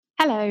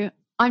Hello,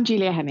 I'm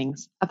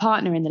Julia.hemmings, a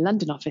partner in the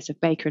London office of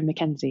Baker &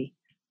 McKenzie,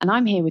 and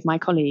I'm here with my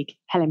colleague,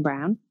 Helen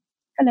Brown.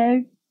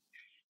 Hello.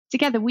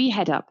 Together, we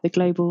head up the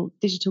global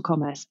digital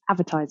commerce,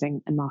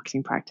 advertising and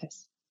marketing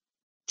practice.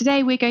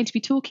 Today, we're going to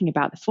be talking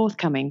about the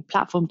forthcoming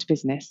Platform to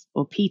Business,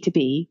 or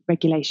P2B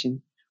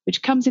Regulation,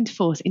 which comes into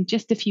force in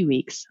just a few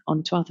weeks on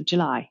the 12th of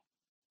July.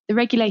 The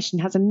regulation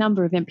has a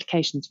number of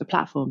implications for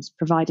platforms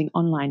providing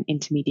online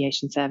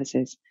intermediation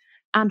services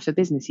and for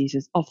business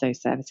users of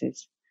those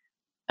services.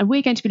 And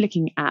we're going to be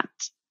looking at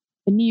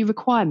the new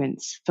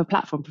requirements for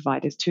platform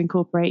providers to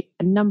incorporate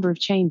a number of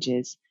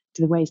changes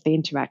to the ways they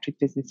interact with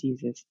business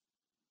users.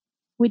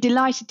 We're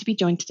delighted to be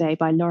joined today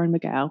by Lauren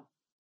McGuirl,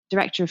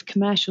 Director of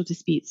Commercial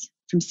Disputes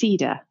from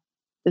CEDR,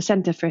 the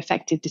Centre for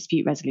Effective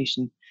Dispute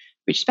Resolution,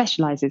 which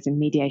specialises in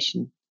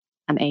mediation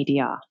and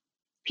ADR.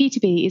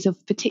 P2B is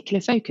of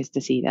particular focus to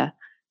CEDR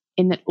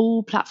in that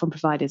all platform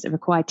providers are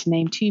required to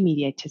name two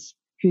mediators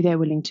who they're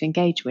willing to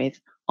engage with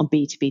on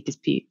B2B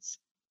disputes.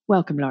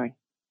 Welcome, Lauren.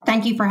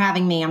 Thank you for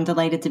having me. I'm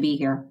delighted to be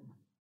here.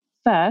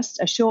 First,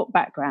 a short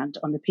background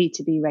on the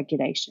P2B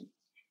regulation.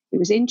 It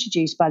was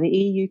introduced by the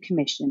EU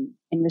Commission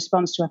in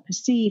response to a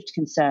perceived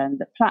concern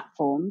that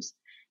platforms,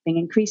 being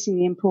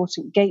increasingly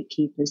important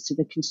gatekeepers to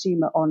the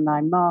consumer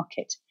online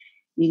market,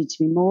 needed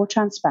to be more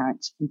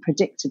transparent and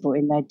predictable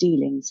in their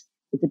dealings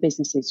with the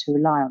businesses who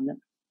rely on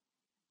them.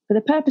 For the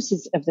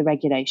purposes of the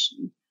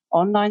regulation,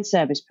 online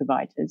service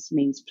providers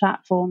means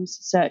platforms,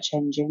 search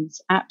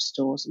engines, app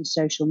stores, and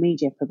social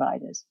media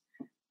providers.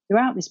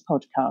 Throughout this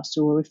podcast,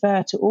 we will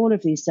refer to all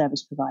of these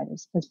service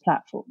providers as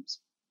platforms.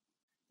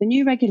 The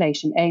new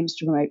regulation aims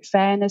to promote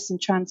fairness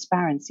and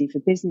transparency for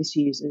business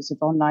users of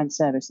online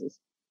services.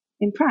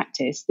 In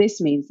practice,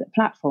 this means that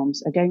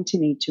platforms are going to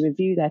need to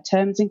review their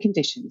terms and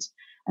conditions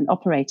and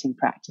operating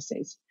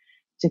practices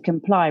to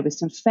comply with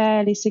some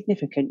fairly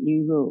significant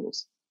new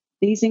rules.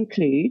 These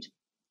include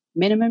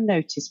minimum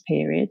notice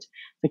period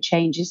for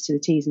changes to the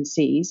T's and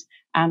C's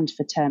and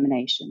for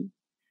termination,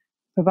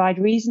 provide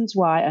reasons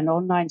why an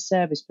online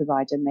service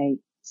provider may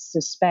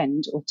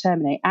suspend or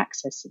terminate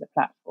access to the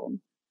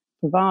platform,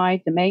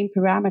 provide the main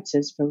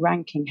parameters for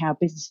ranking how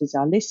businesses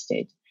are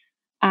listed,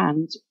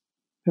 and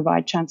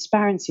provide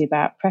transparency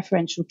about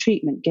preferential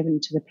treatment given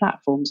to the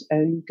platform's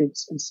own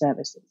goods and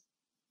services.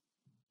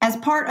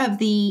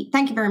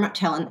 Thank you very much,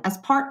 Helen. As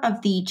part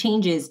of the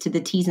changes to the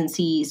T's and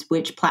C's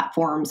which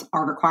platforms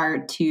are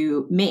required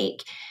to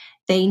make,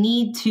 they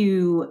need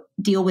to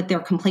deal with their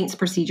complaints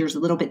procedures a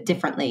little bit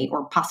differently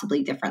or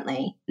possibly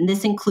differently. And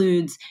this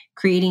includes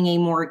creating a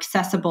more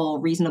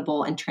accessible,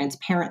 reasonable, and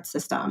transparent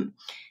system.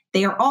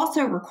 They are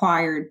also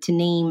required to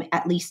name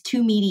at least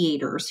two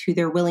mediators who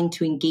they're willing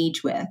to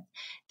engage with,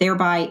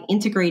 thereby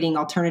integrating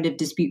alternative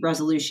dispute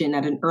resolution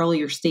at an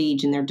earlier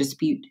stage in their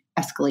dispute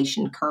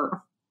escalation curve.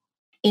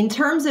 In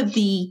terms of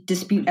the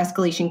dispute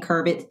escalation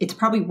curve, it's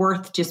probably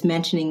worth just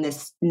mentioning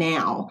this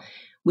now,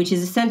 which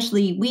is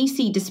essentially we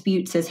see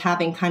disputes as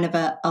having kind of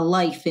a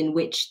life in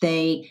which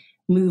they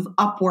move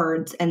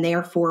upwards and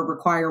therefore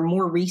require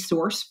more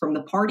resource from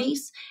the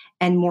parties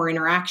and more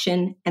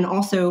interaction. And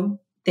also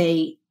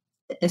they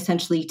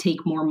essentially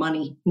take more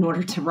money in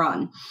order to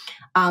run.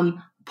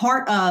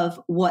 Part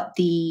of what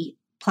the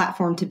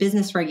Platform to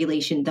Business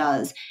regulation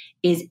does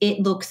is it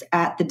looks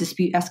at the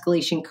dispute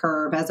escalation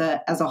curve as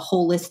a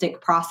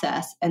holistic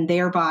process and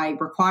thereby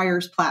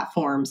requires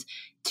platforms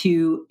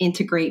to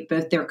integrate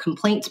both their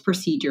complaints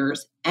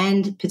procedures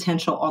and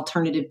potential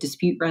alternative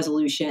dispute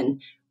resolution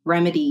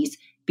remedies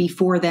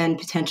before then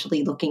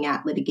potentially looking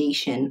at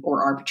litigation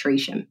or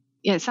arbitration.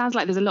 Yeah, it sounds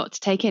like there's a lot to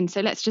take in.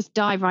 So let's just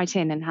dive right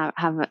in and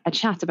have a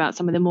chat about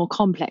some of the more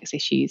complex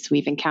issues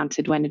we've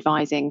encountered when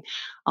advising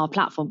our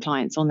platform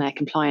clients on their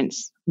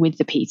compliance with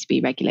the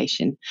P2B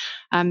regulation.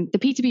 The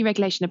P2B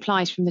regulation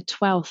applies from the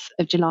 12th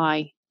of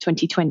July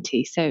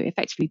 2020, so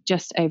effectively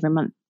just over a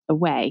month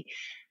away.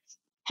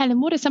 Helen,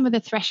 what are some of the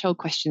threshold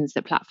questions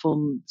that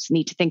platforms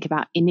need to think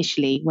about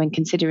initially when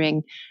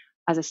considering,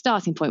 as a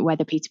starting point,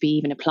 whether P2B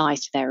even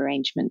applies to their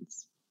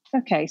arrangements?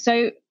 Okay,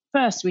 so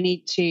first we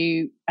need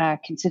to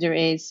consider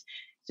is,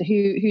 so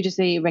who does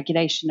the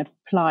regulation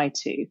apply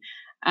to?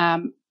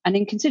 And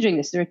in considering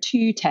this, there are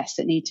two tests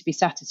that need to be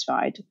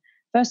satisfied.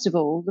 First of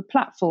all, the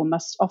platform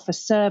must offer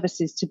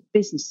services to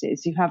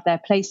businesses who have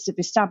their place of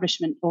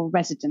establishment or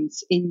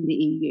residence in the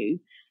EU,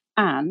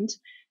 and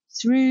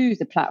through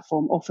the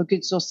platform offer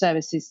goods or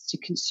services to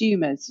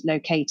consumers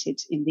located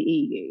in the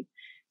EU.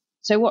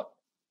 So what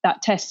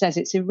that test says,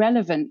 it's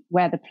irrelevant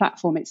where the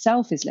platform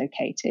itself is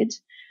located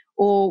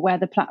or where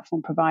the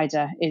platform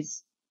provider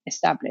is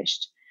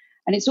established.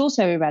 And it's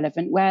also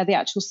irrelevant where the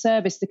actual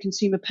service the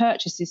consumer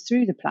purchases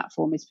through the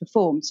platform is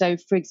performed. So,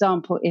 for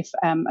example, if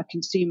a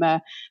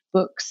consumer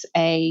books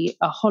a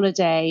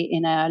holiday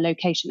in a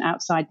location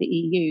outside the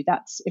EU,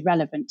 that's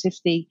irrelevant. If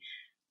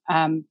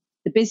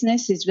the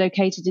business is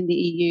located in the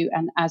EU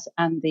and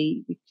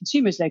the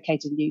consumer is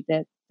located in the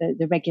EU,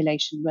 the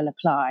regulation will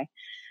apply.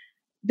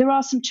 There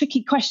are some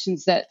tricky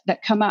questions that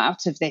come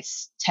out of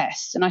this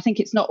test, and I think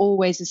it's not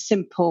always as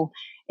simple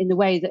in the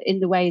way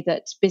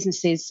that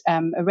businesses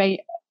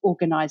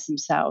organise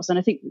themselves. And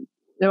I think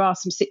there are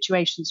some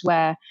situations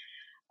where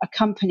a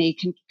company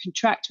can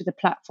contract with a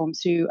platform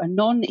through a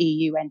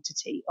non-EU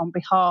entity on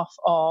behalf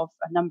of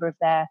a number of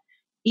their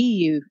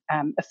EU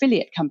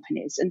affiliate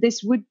companies. And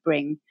this would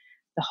bring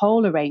the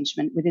whole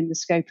arrangement within the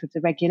scope of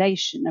the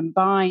regulation and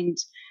bind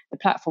the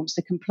platforms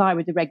to comply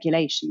with the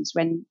regulations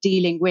when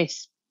dealing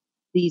with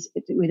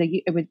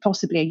with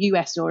possibly a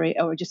US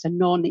or just a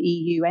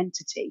non-EU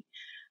entity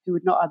who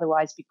would not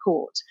otherwise be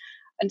caught.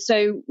 And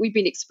so we've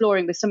been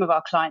exploring with some of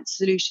our clients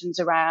solutions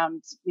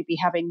around maybe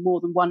having more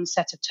than one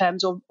set of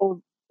terms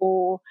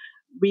or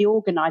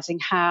reorganizing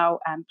how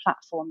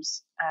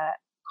platforms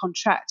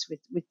contract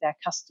with their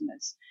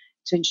customers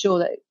to ensure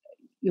that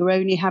you're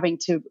only having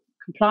to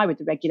comply with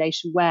the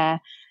regulation where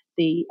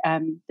the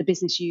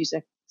business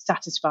user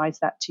satisfies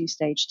that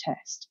two-stage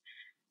test.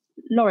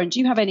 Lauren, do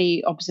you have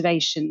any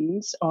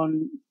observations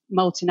on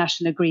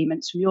multinational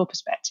agreements from your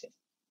perspective?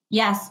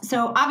 Yes.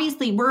 So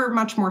obviously we're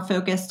much more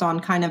focused on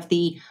kind of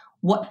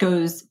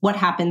what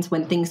happens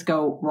when things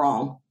go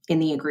wrong in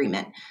the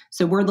agreement.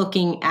 So we're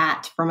looking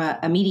at, from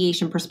a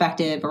mediation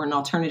perspective or an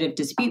alternative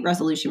dispute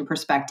resolution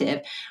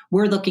perspective,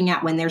 we're looking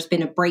at when there's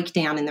been a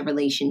breakdown in the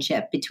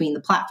relationship between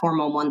the platform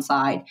on one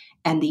side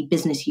and the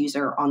business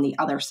user on the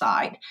other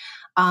side.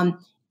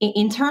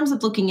 In terms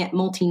of looking at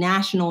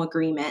multinational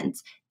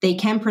agreements, they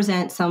can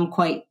present some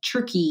quite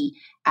tricky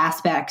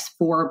aspects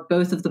for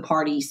both of the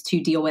parties to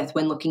deal with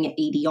when looking at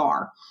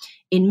ADR.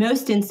 In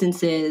most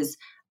instances,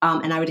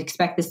 and I would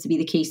expect this to be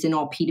the case in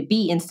all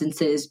P2B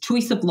instances,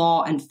 choice of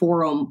law and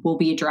forum will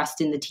be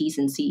addressed in the T's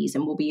and C's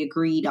and will be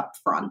agreed up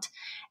front.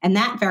 And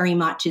that very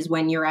much is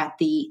when you're at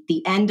the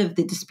end of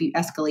the dispute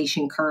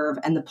escalation curve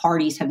and the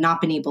parties have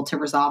not been able to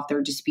resolve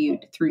their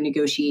dispute through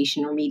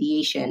negotiation or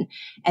mediation,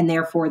 and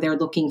therefore they're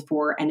looking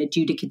for an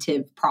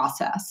adjudicative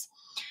process.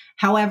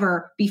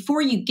 However,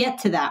 before you get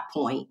to that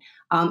point,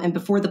 and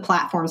before the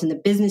platforms and the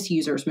business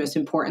users, most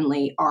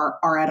importantly,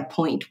 are at a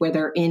point where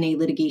they're in a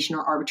litigation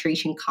or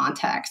arbitration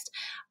context,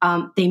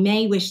 they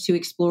may wish to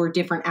explore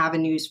different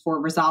avenues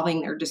for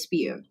resolving their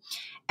dispute.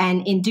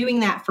 And in doing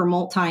that for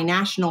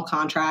multinational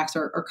contracts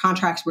or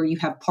contracts where you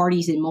have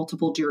parties in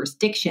multiple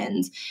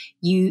jurisdictions,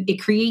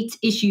 it creates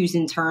issues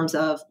in terms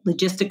of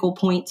logistical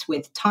points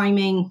with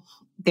timing.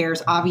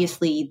 There's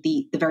obviously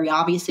the very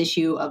obvious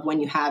issue of when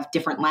you have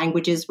different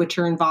languages which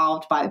are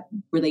involved by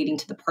relating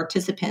to the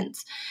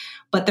participants.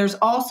 But there's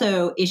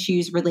also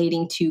issues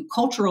relating to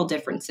cultural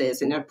differences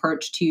in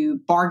approach to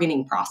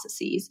bargaining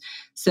processes.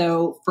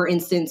 So, for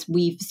instance,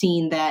 we've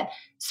seen that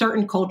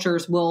certain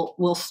cultures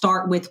will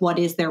start with what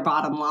is their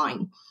bottom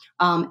line.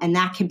 And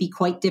that can be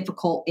quite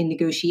difficult in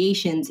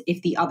negotiations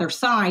if the other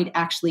side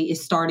actually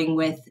is starting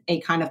with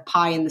a kind of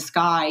pie in the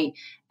sky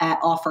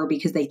offer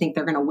because they think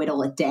they're going to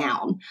whittle it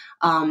down.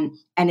 And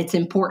it's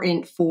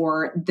important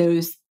for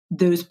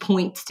those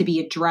points to be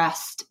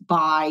addressed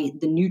by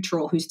the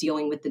neutral who's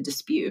dealing with the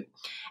dispute.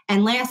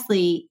 And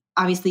lastly,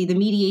 obviously, the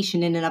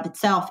mediation in and of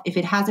itself, if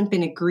it hasn't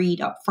been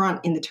agreed up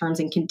front in the terms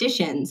and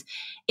conditions,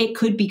 it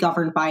could be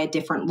governed by a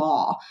different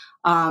law.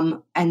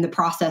 And the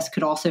process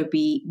could also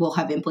will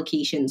have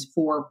implications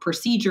for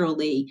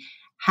procedurally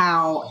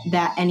how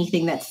that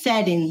anything that's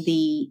said in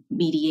the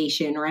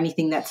mediation or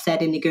anything that's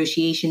said in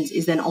negotiations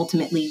is then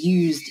ultimately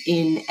used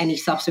in any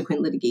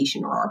subsequent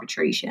litigation or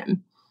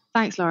arbitration.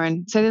 Thanks,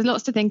 Lauren. So there's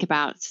lots to think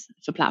about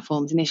for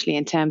platforms initially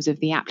in terms of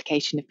the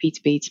application of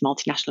P2B to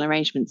multinational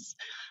arrangements.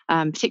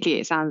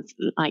 Particularly, it sounds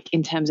like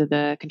in terms of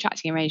the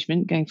contracting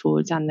arrangement going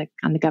forwards and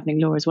the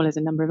governing law, as well as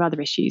a number of other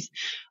issues.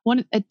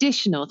 One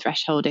additional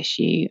threshold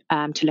issue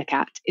to look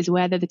at is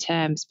whether the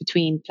terms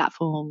between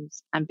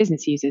platforms and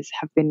business users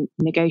have been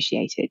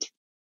negotiated.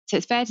 So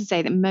it's fair to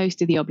say that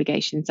most of the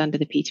obligations under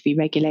the P2B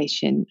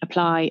regulation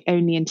apply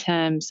only in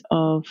terms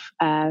of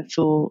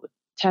for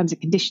terms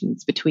and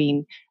conditions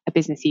between a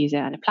business user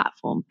and a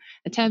platform.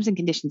 The terms and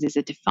conditions is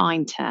a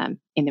defined term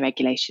in the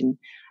regulation,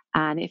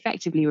 and it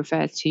effectively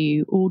refers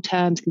to all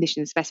terms,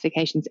 conditions,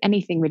 specifications,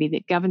 anything really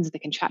that governs the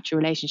contractual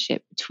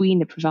relationship between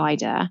the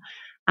provider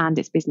and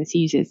its business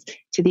users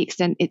to the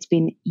extent it's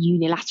been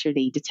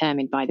unilaterally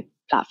determined by the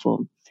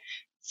platform.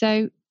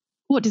 So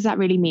what does that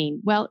really mean?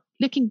 Well,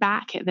 looking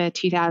back at the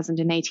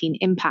 2018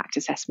 impact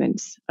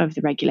assessments of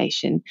the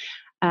regulation,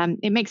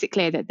 it makes it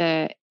clear that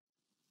the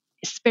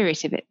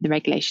spirit of the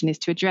regulation is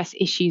to address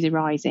issues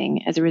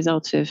arising as a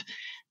result of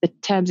the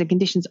terms and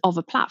conditions of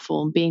a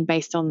platform being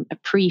based on a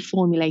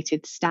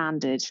pre-formulated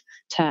standard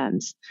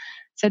terms.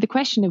 So the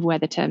question of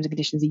whether terms and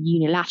conditions are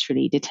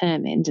unilaterally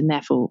determined and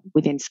therefore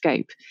within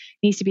scope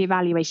needs to be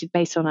evaluated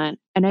based on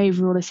an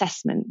overall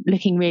assessment,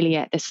 looking really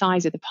at the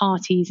size of the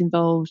parties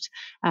involved,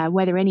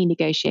 whether any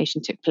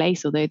negotiation took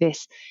place, although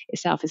this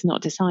itself is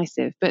not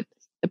decisive. But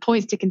the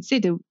points to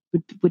consider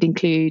would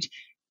include: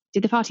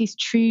 did the parties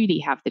truly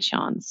have the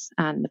chance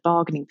and the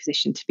bargaining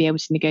position to be able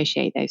to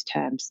negotiate those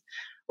terms?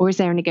 Or is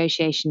there a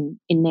negotiation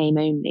in name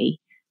only?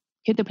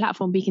 Could the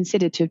platform be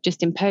considered to have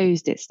just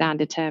imposed its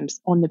standard terms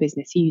on the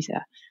business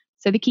user?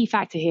 So the key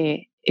factor here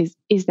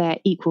is there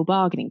equal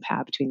bargaining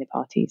power between the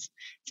parties?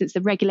 Since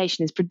the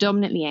regulation is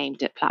predominantly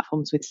aimed at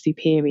platforms with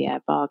superior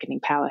bargaining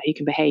power who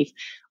can behave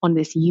on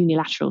this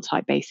unilateral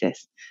type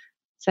basis.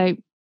 So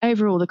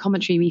overall, the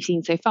commentary we've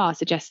seen so far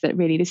suggests that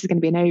really this is going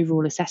to be an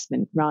overall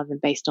assessment rather than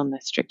based on the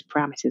strict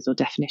parameters or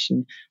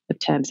definition of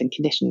terms and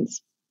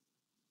conditions.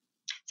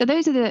 So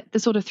those are the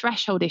sort of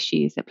threshold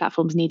issues that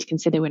platforms need to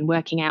consider when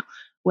working out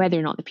whether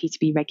or not the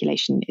P2B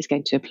regulation is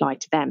going to apply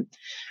to them.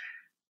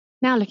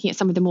 Now looking at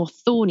some of the more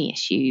thorny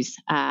issues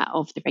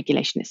of the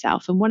regulation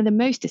itself, and one of the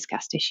most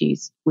discussed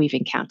issues we've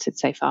encountered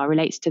so far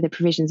relates to the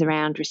provisions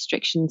around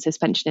restriction,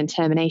 suspension and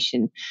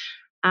termination,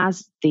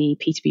 as the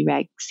P2B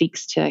reg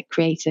seeks to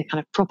create a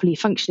kind of properly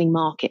functioning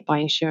market by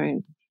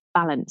ensuring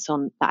balance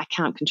on that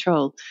account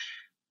control.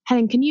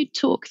 Helen, can you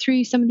talk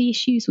through some of the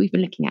issues we've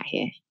been looking at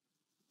here?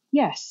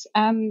 Yes.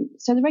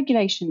 So the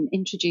regulation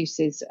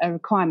introduces a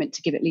requirement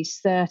to give at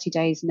least 30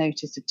 days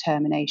notice of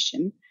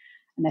termination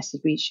unless the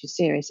breach is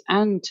serious,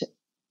 and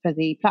for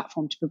the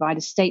platform to provide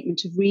a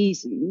statement of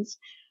reasons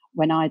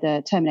when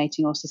either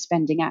terminating or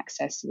suspending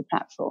access to the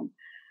platform.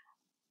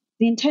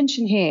 The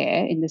intention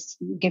here in this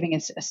giving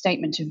us a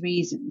statement of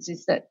reasons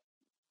is that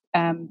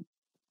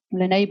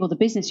will enable the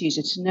business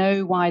user to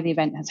know why the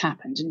event has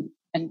happened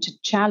and to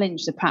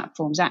challenge the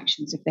platform's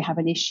actions if they have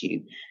an issue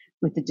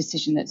with the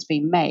decision that's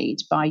been made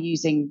by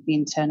using the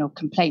internal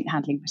complaint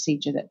handling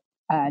procedure that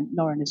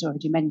Lauren has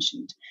already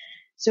mentioned.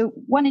 So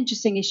one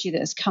interesting issue that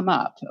has come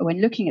up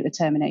when looking at the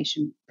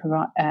termination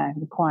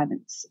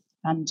requirements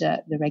under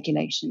the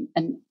regulation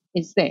and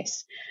is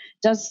this: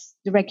 does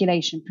the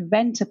regulation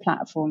prevent a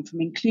platform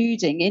from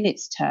including in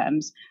its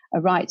terms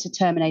a right to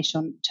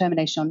termination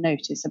on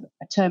notice,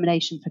 a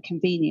termination for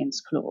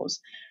convenience clause?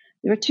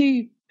 There are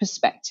two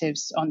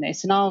perspectives on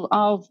this, and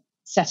I'll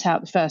set out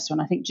the first one.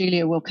 I think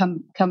Julia will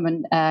come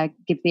and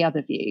give the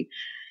other view.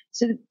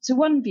 So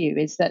one view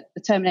is that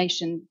the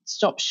termination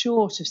stops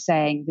short of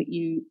saying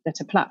that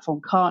a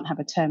platform can't have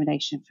a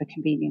termination for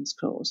convenience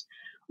clause.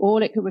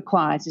 All it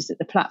requires is that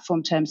the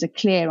platform terms are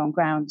clear on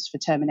grounds for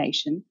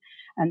termination,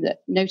 and that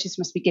notice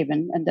must be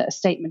given, and that a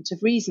statement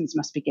of reasons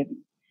must be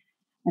given.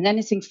 And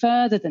anything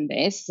further than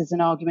this, there's an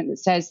argument that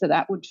says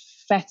that would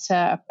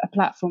fetter a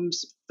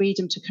platform's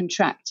freedom to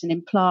contract and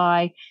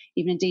imply,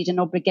 even indeed, an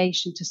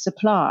obligation to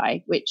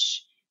supply,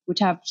 which would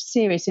have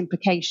serious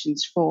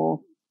implications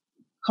for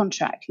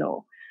contract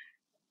law.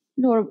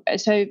 Laura,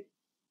 so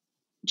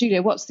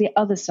Julia, what's the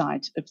other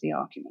side of the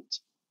argument?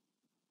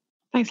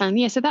 Thanks, Helen.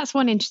 Yeah, so that's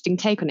one interesting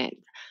take on it.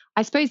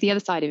 I suppose the other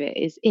side of it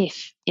is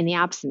if, in the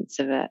absence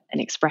of an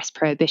express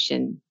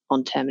prohibition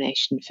on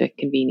termination for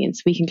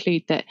convenience, we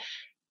conclude that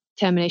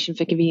termination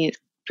for convenience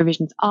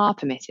provisions are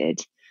permitted,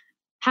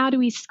 how do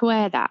we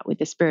square that with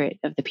the spirit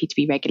of the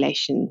P2B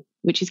regulation,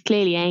 which is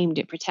clearly aimed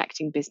at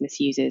protecting business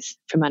users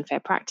from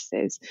unfair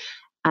practices?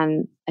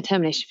 And a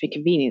termination for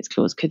convenience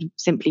clause could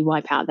simply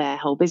wipe out their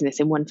whole business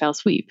in one fell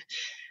swoop.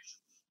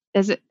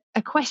 There's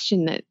a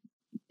question that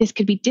this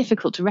could be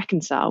difficult to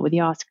reconcile with the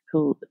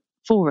Article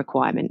 4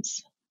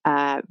 requirements,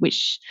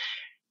 which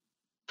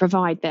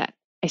provide that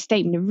a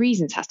statement of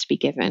reasons has to be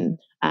given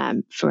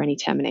for any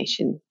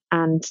termination,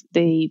 and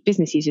the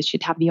business users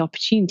should have the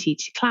opportunity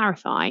to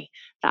clarify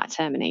that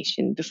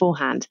termination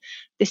beforehand.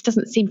 This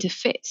doesn't seem to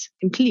fit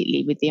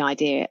completely with the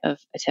idea of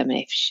a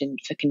termination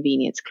for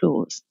convenience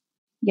clause.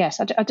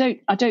 Yes, I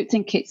don't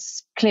think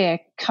it's clear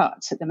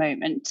cut at the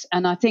moment,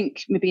 and I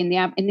think maybe in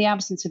the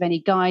absence of any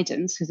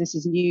guidance, because this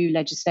is new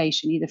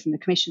legislation either from the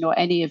Commission or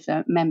any of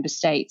the member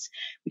states,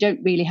 we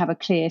don't really have a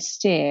clear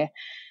steer.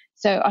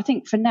 So I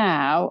think for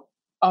now,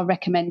 our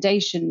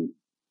recommendation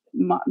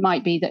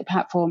might be that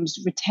platforms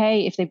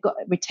retain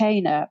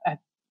a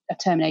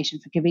termination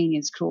for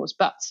convenience clause,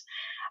 but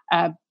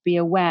be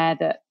aware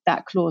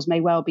that clause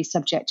may well be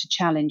subject to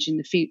challenge in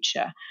the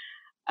future.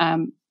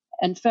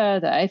 And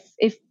further,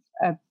 if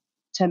a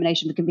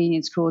termination for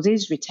convenience clause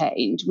is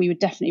retained, we would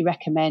definitely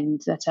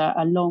recommend that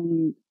a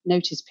long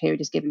notice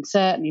period is given,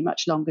 certainly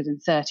much longer than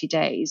 30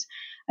 days,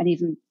 and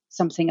even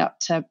something up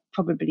to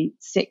probably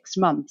 6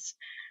 months.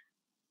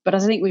 But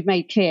as I think we've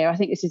made clear, I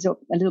think this is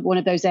one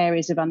of those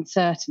areas of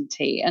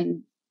uncertainty,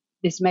 and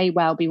this may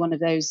well be one of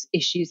those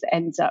issues that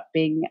ends up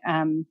being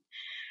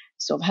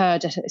sort of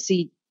heard at a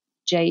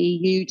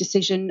CJEU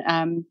decision,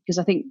 because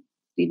I think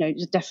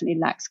it definitely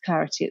lacks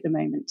clarity at the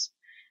moment.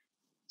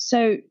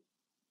 So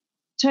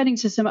turning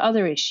to some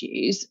other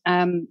issues,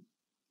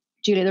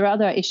 Julia, there are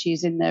other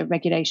issues in the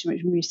regulation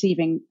which are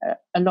receiving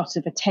a lot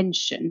of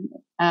attention,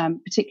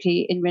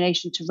 particularly in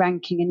relation to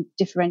ranking and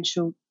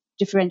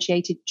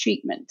differentiated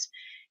treatment.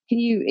 Can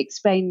you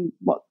explain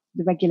what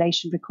the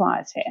regulation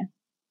requires here?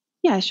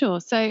 Yeah, sure.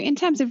 So in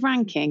terms of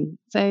ranking,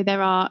 so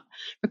there are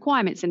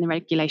requirements in the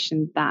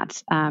regulation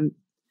that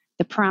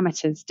the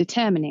parameters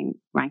determining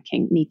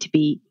ranking need to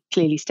be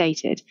clearly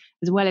stated,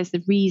 as well as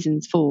the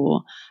reasons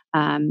for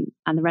and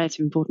the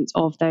relative importance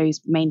of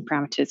those main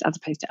parameters as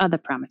opposed to other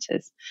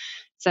parameters.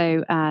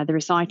 So the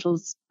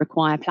recitals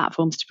require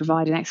platforms to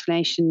provide an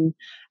explanation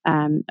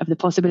of the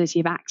possibility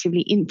of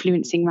actively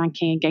influencing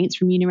ranking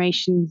against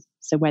remuneration.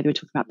 So whether we're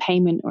talking about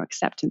payment or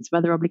acceptance of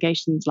other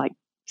obligations like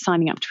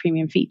signing up to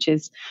premium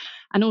features,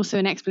 and also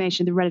an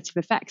explanation of the relative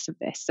effects of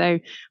this. So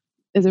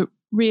there's a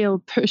real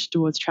push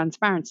towards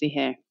transparency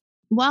here.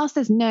 Whilst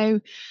there's no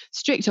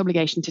strict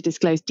obligation to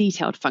disclose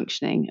detailed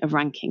functioning of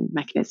ranking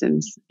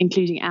mechanisms,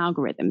 including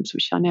algorithms,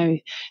 which I know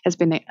has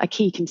been a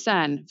key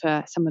concern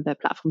for some of the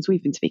platforms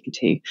we've been speaking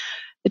to,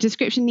 the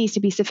description needs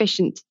to be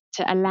sufficient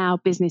to allow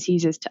business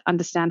users to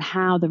understand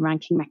how the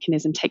ranking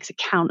mechanism takes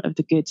account of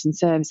the goods and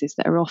services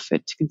that are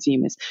offered to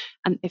consumers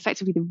and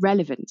effectively the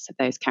relevance of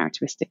those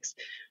characteristics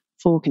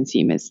for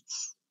consumers.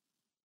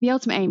 The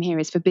ultimate aim here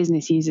is for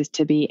business users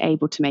to be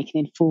able to make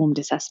an informed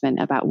assessment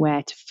about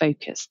where to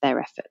focus their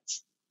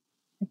efforts.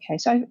 Okay,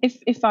 so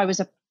if I was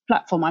a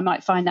platform, I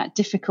might find that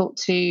difficult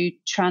to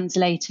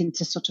translate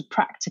into sort of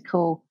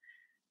practical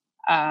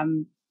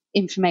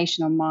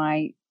information on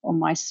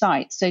my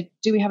site. So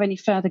do we have any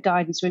further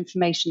guidance or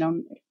information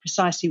on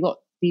precisely what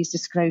these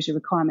disclosure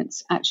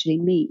requirements actually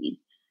mean?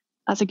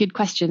 That's a good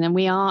question, and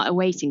we are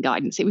awaiting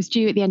guidance. It was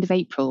due at the end of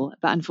April,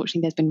 but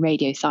unfortunately there's been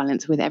radio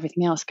silence with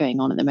everything else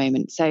going on at the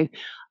moment. So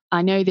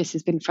I know this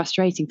has been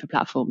frustrating for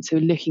platforms who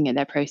are looking at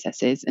their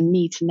processes and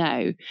need to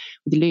know,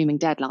 with the looming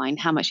deadline,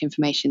 how much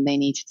information they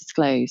need to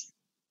disclose.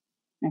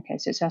 Okay,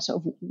 so it's a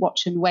sort of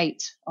watch and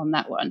wait on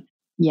that one.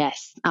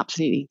 Yes,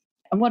 absolutely.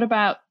 And what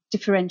about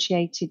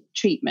differentiated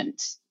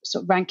treatment,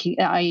 sort of ranking,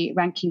 i.e.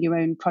 ranking your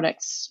own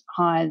products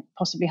higher,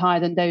 possibly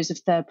higher than those of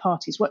third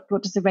parties? What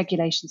does the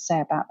regulation say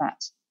about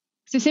that?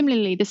 So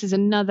similarly, this is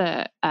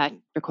another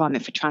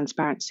requirement for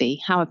transparency,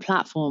 how a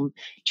platform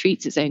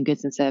treats its own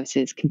goods and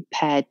services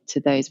compared to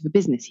those of a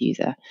business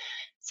user.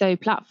 So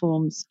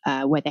platforms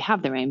where they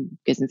have their own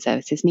goods and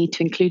services need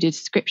to include a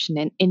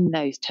description in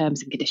those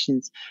terms and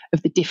conditions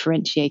of the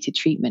differentiated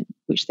treatment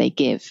which they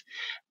give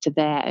to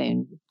their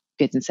own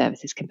goods and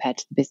services compared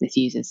to the business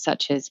users,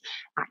 such as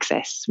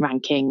access,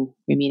 ranking,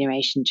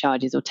 remuneration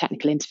charges, or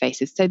technical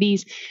interfaces. So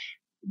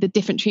the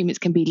different treatments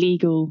can be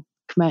legal,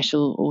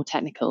 commercial, or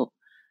technical.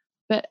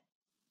 But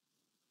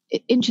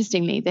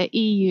interestingly, the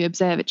EU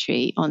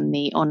Observatory on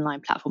the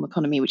online platform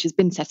economy, which has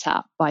been set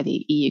up by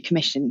the EU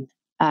Commission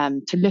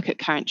to look at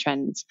current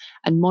trends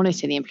and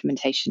monitor the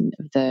implementation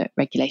of the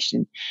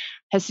regulation,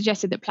 has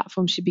suggested that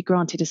platforms should be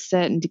granted a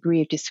certain degree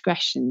of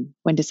discretion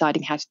when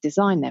deciding how to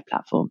design their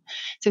platform.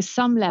 So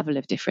some level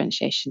of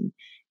differentiation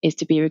is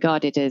to be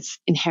regarded as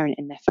inherent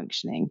in their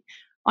functioning.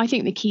 I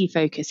think the key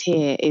focus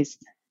here is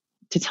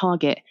to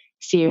target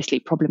seriously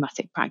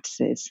problematic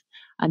practices,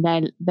 and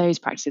then those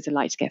practices are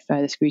likely to get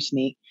further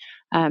scrutiny.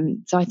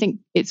 So I think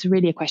it's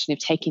really a question of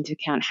taking into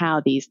account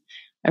how these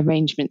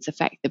arrangements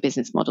affect the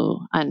business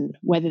model and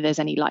whether there's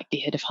any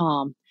likelihood of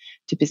harm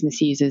to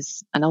business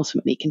users and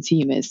ultimately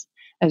consumers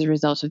as a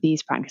result of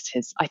these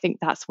practices. I think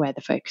that's where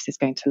the focus is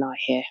going to lie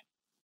here.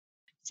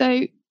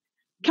 So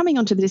coming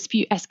onto the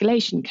dispute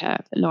escalation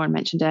curve that Lauren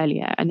mentioned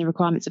earlier and the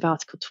requirements of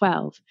Article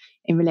 12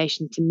 in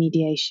relation to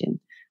mediation,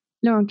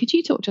 Lauren, could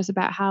you talk to us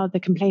about how the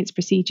complaints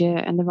procedure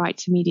and the right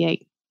to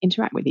mediate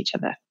interact with each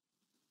other?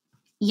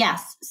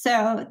 Yes.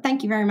 So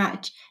thank you very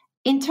much.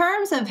 In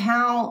terms of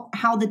how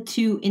the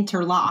two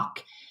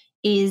interlock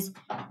is,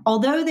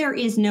 although there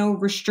is no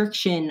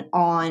restriction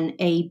on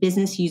a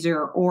business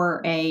user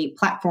or a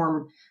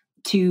platform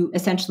to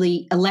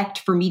essentially elect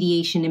for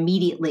mediation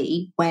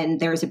immediately when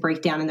there's a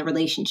breakdown in the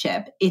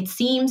relationship, it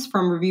seems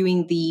from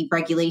reviewing the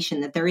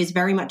regulation that there is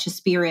very much a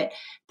spirit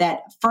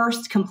that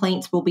first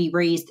complaints will be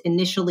raised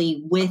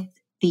initially with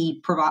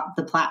the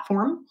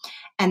platform,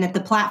 and that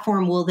the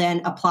platform will then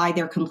apply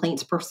their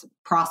complaints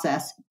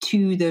process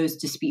to those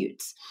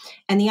disputes.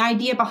 And the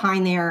idea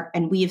behind there,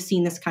 and we have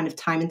seen this kind of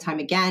time and time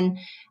again,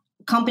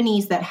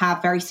 companies that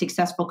have very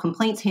successful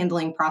complaints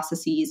handling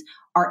processes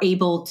are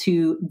able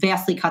to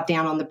vastly cut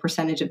down on the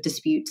percentage of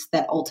disputes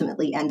that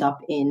ultimately end up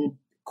in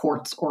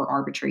courts or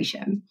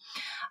arbitration.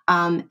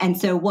 And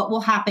so what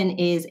will happen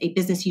is a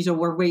business user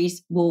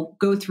will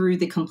go through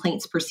the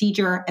complaints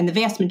procedure, and the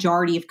vast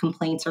majority of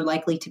complaints are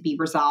likely to be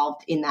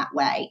resolved in that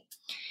way.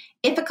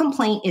 If a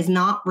complaint is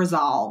not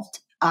resolved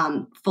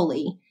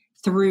fully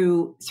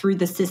through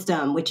the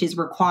system, which is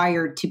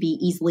required to be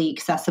easily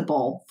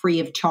accessible, free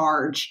of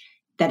charge,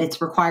 that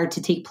it's required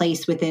to take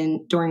place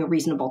during a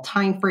reasonable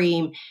time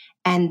frame,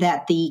 and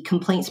that the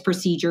complaints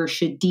procedure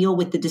should deal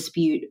with the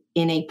dispute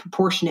in a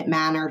proportionate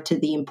manner to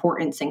the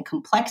importance and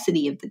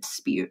complexity of the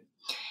dispute.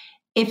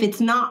 If it's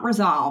not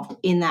resolved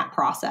in that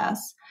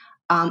process,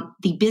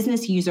 the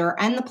business user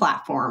and the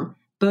platform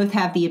both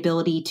have the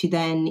ability to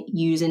then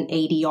use an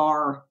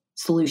ADR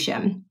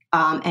solution.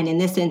 And in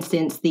this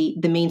instance,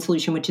 the main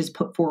solution which is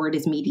put forward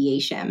is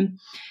mediation.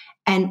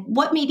 And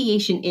what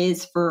mediation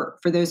is, for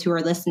those who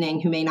are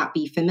listening who may not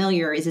be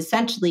familiar, is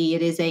essentially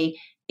it is a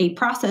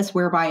process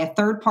whereby a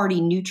third-party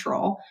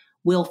neutral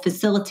will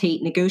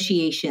facilitate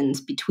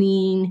negotiations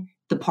between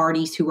the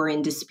parties who are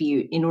in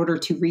dispute in order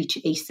to reach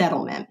a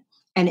settlement.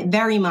 And it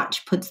very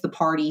much puts the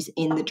parties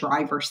in the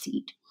driver's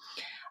seat.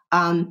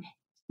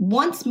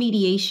 Once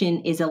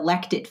mediation is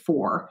elected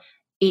for,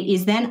 it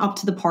is then up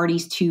to the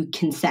parties to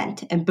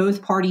consent, and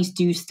both parties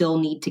do still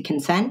need to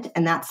consent.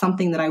 And that's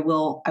something that I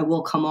will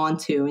come on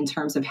to in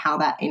terms of how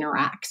that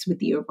interacts with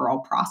the overall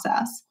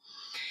process.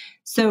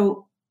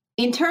 So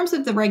in terms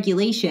of the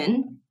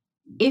regulation,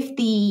 if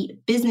the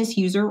business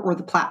user or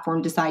the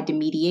platform decide to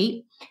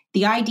mediate,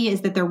 the idea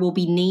is that there will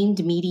be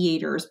named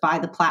mediators by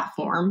the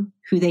platform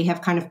who they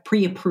have kind of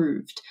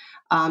pre-approved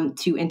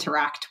to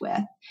interact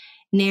with.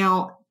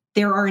 Now,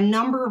 there are a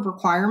number of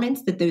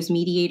requirements that those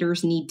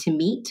mediators need to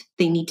meet.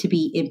 They need to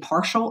be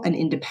impartial and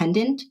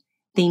independent.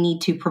 They need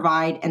to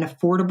provide an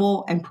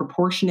affordable and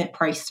proportionate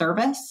price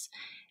service.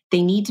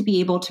 They need to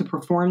be able to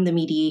perform the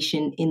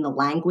mediation in the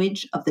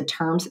language of the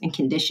terms and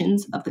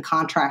conditions of the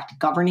contract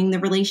governing the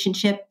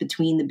relationship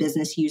between the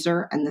business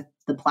user and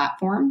the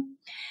platform.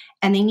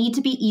 And they need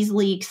to be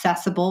easily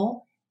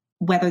accessible,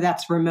 whether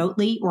that's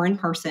remotely or in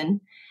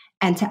person,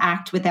 and to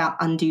act without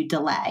undue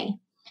delay.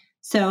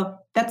 So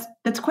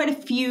that's quite a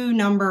few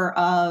number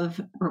of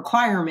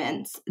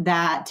requirements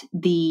that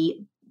the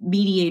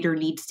mediator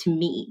needs to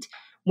meet.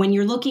 When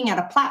you're looking at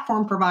a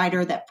platform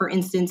provider that, for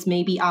instance,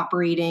 may be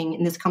operating,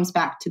 and this comes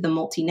back to the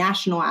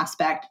multinational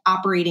aspect,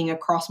 operating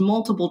across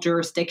multiple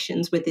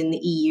jurisdictions within the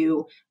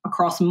EU,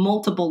 across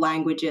multiple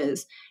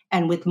languages,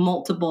 and with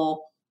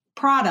multiple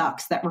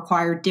products that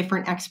require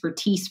different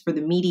expertise for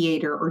the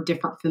mediator or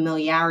different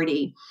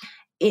familiarity,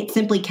 it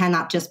simply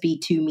cannot just be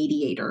two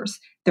mediators.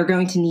 They're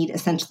going to need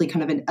essentially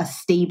kind of a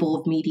stable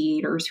of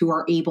mediators who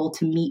are able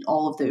to meet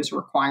all of those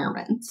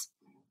requirements.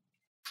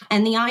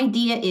 And the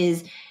idea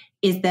is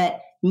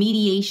that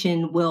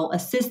mediation will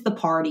assist the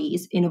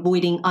parties in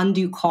avoiding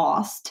undue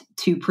cost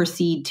to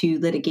proceed to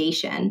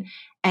litigation.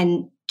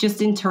 And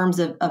just in terms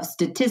of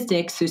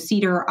statistics, so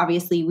CEDR,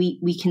 obviously,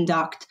 we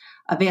conduct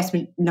a vast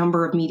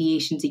number of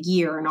mediations a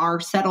year, and our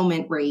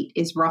settlement rate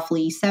is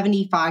roughly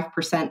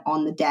 75%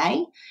 on the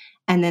day,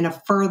 and then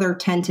a further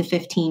 10 to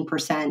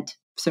 15%,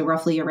 so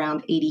roughly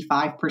around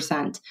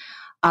 85%,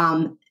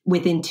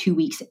 within 2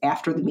 weeks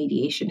after the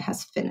mediation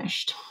has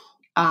finished.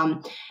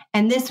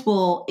 And this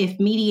will,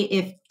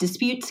 if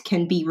disputes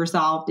can be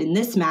resolved in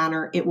this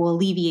manner, it will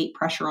alleviate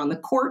pressure on the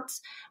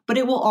courts, but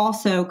it will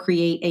also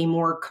create a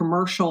more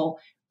commercial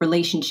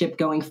relationship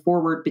going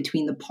forward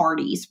between the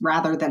parties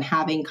rather than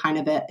having kind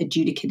of an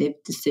adjudicative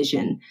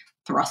decision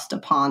thrust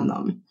upon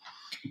them.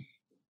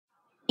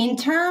 In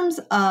terms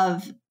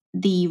of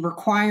the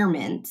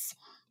requirements,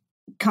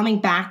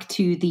 coming back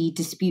to the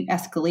dispute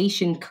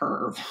escalation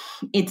curve,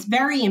 it's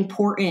very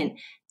important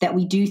that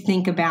we do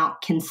think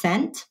about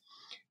consent.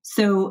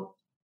 So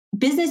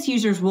business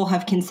users will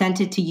have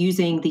consented to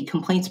using the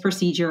complaints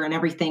procedure and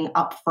everything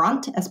up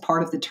front as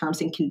part of the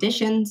terms and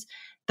conditions.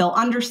 They'll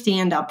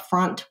understand up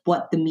front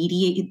what the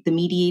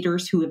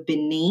mediators who have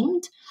been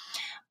named.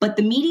 But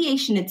the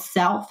mediation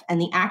itself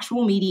and the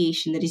actual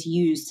mediation that is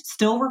used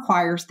still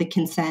requires the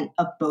consent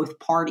of both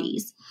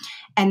parties.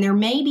 And there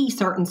may be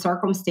certain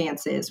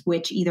circumstances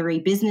which either a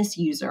business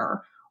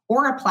user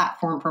or a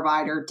platform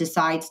provider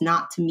decides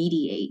not to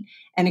mediate.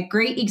 And a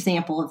great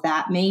example of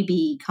that may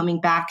be coming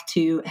back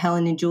to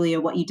Helen and Julia,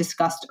 what you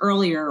discussed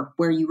earlier,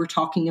 where you were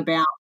talking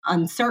about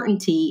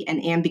uncertainty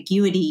and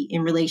ambiguity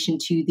in relation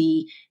to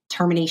the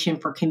termination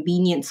for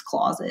convenience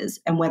clauses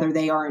and whether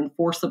they are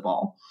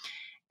enforceable.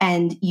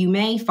 And you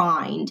may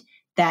find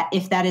that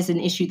if that is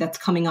an issue that's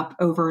coming up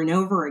over and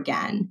over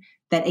again,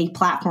 that a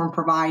platform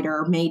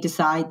provider may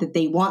decide that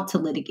they want to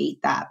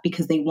litigate that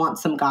because they want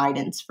some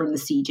guidance from the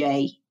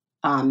CJ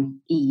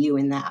EU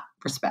in that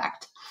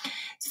respect.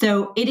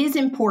 So it is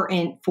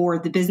important for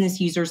the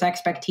business user's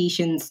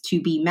expectations to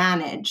be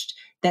managed,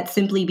 that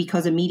simply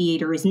because a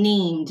mediator is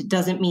named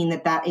doesn't mean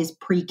that that is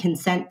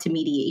pre-consent to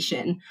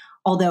mediation.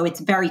 Although it's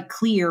very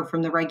clear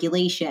from the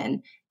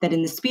regulation that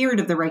in the spirit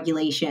of the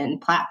regulation,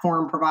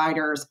 platform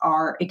providers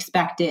are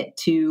expected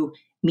to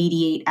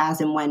mediate as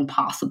and when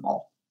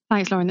possible.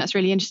 Thanks, Lauren. That's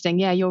really interesting.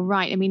 Yeah, you're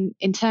right. I mean,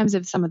 in terms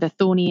of some of the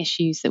thorny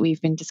issues that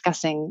we've been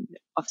discussing,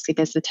 obviously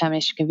there's the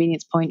termination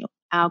convenience point,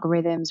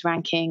 algorithms,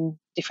 ranking,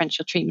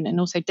 differential treatment, and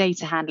also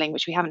data handling,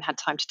 which we haven't had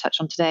time to touch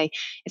on today.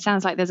 It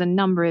sounds like there's a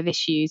number of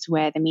issues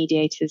where the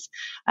mediators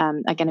are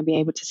going to be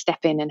able to step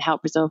in and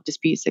help resolve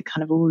disputes at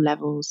kind of all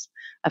levels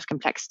of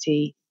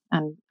complexity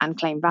and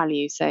claim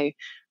value. So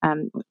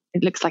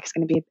it looks like it's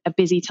going to be a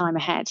busy time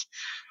ahead.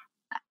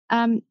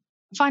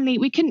 Finally,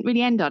 we couldn't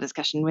really end our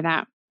discussion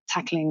without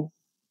tackling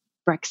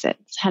Brexit.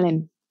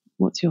 Helen,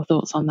 what's your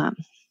thoughts on that?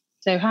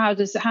 So how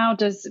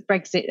does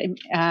Brexit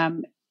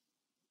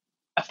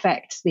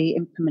affect the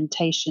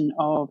implementation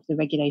of the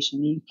regulation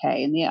in the UK?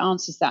 And the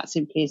answer to that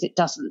simply is it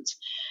doesn't.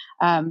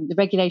 The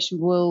regulation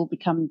will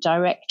become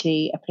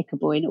directly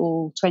applicable in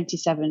all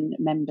 27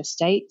 member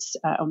states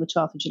on the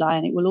 12th of July,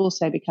 and it will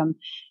also become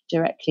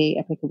directly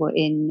applicable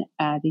in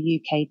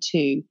the UK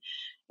too.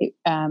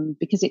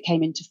 Because it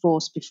came into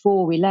force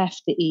before we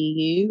left the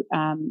EU,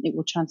 it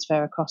will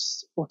transfer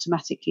across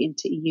automatically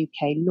into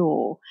UK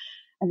law.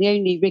 And the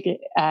only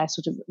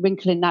sort of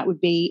wrinkle in that would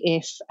be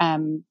if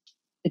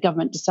the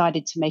government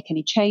decided to make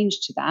any change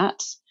to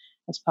that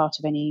as part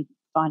of any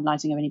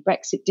finalising of any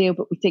Brexit deal,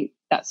 but we think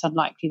that's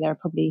unlikely. There are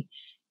probably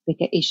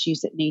bigger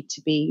issues that need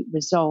to be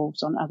resolved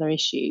on other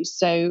issues.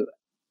 So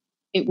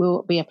it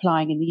will be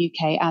applying in the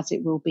UK as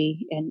it will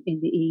be in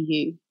the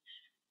EU.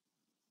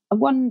 And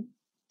one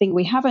thing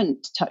we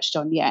haven't touched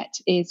on yet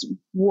is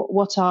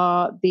what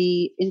are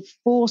the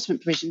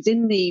enforcement provisions.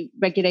 In the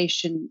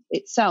regulation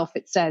itself,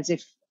 it says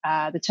if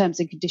the terms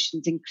and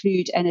conditions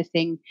include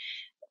anything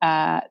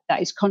that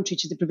is contrary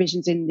to the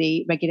provisions in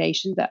the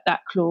regulation,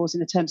 that clause in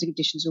the terms and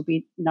conditions will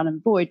be null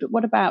and void. But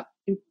what about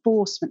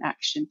enforcement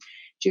action?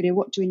 Julia,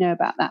 what do we know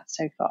about that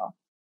so far?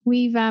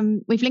 We've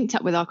linked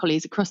up with our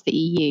colleagues across the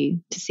EU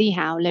to see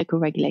how local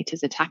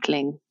regulators are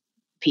tackling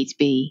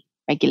P2B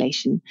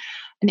regulation.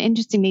 And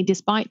interestingly,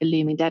 despite the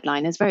looming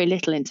deadline, there's very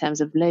little in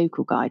terms of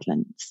local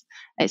guidelines.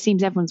 It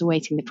seems everyone's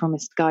awaiting the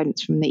promised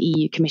guidance from the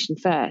EU Commission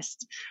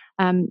first.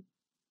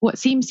 What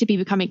seems to be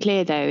becoming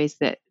clear, though, is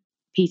that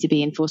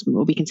P2B enforcement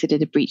will be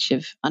considered a breach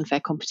of unfair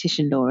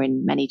competition law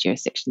in many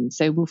jurisdictions.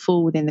 So will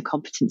fall within the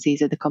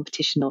competencies of the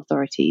competition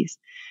authorities,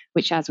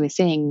 which, as we're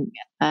seeing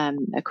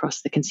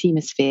across the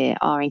consumer sphere,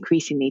 are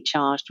increasingly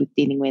charged with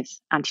dealing with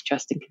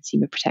antitrust and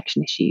consumer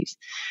protection issues.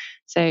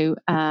 So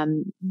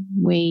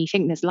we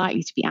think there's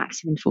likely to be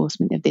active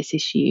enforcement of this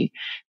issue,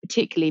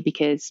 particularly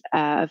because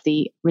of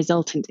the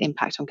resultant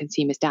impact on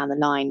consumers down the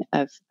line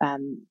of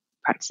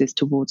practices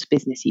towards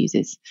business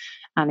users.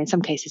 And in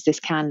some cases, this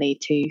can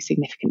lead to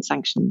significant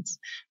sanctions,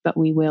 but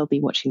we will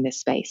be watching this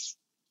space.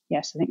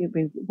 Yes, I think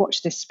we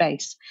watch this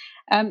space.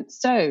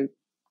 So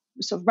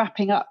sort of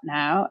wrapping up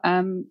now,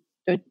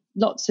 there are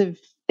lots of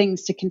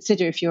things to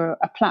consider if you're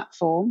a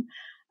platform,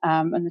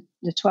 and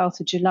the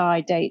 12th of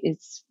July date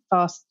is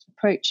fast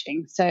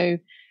approaching. So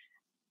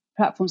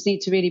platforms need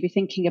to really be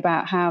thinking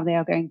about how they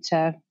are going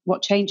to,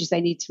 what changes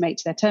they need to make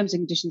to their terms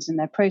and conditions and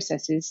their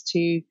processes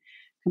to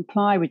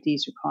comply with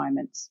these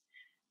requirements.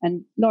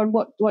 And Lauren,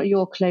 what are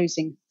your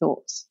closing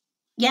thoughts?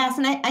 Yes,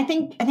 and I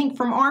think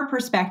from our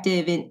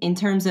perspective, in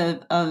terms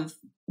of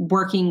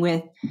working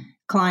with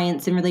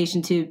clients in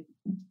relation to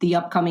the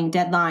upcoming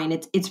deadline,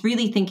 it's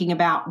really thinking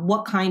about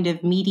what kind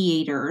of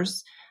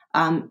mediators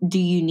do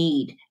you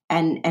need,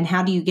 and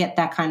how do you get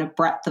that kind of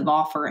breadth of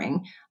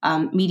offering.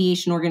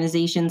 Mediation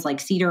organizations like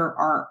CEDR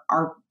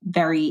are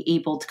very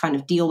able to kind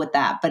of deal with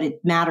that, but it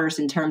matters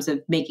in terms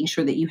of making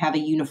sure that you have a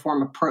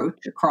uniform approach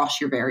across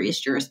your various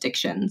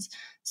jurisdictions.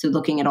 So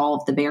looking at all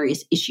of the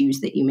various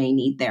issues that you may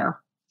need there.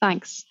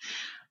 Thanks.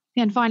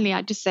 Yeah, and finally,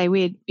 I'd just say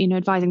we're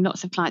advising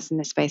lots of clients in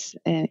this space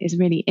is a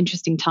really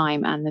interesting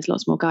time, and there's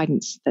lots more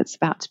guidance that's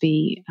about to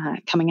be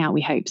coming out,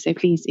 we hope. So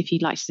please, if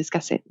you'd like to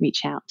discuss it,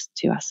 reach out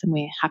to us and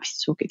we're happy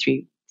to talk it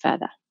through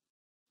further.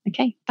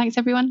 Okay, thanks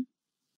everyone.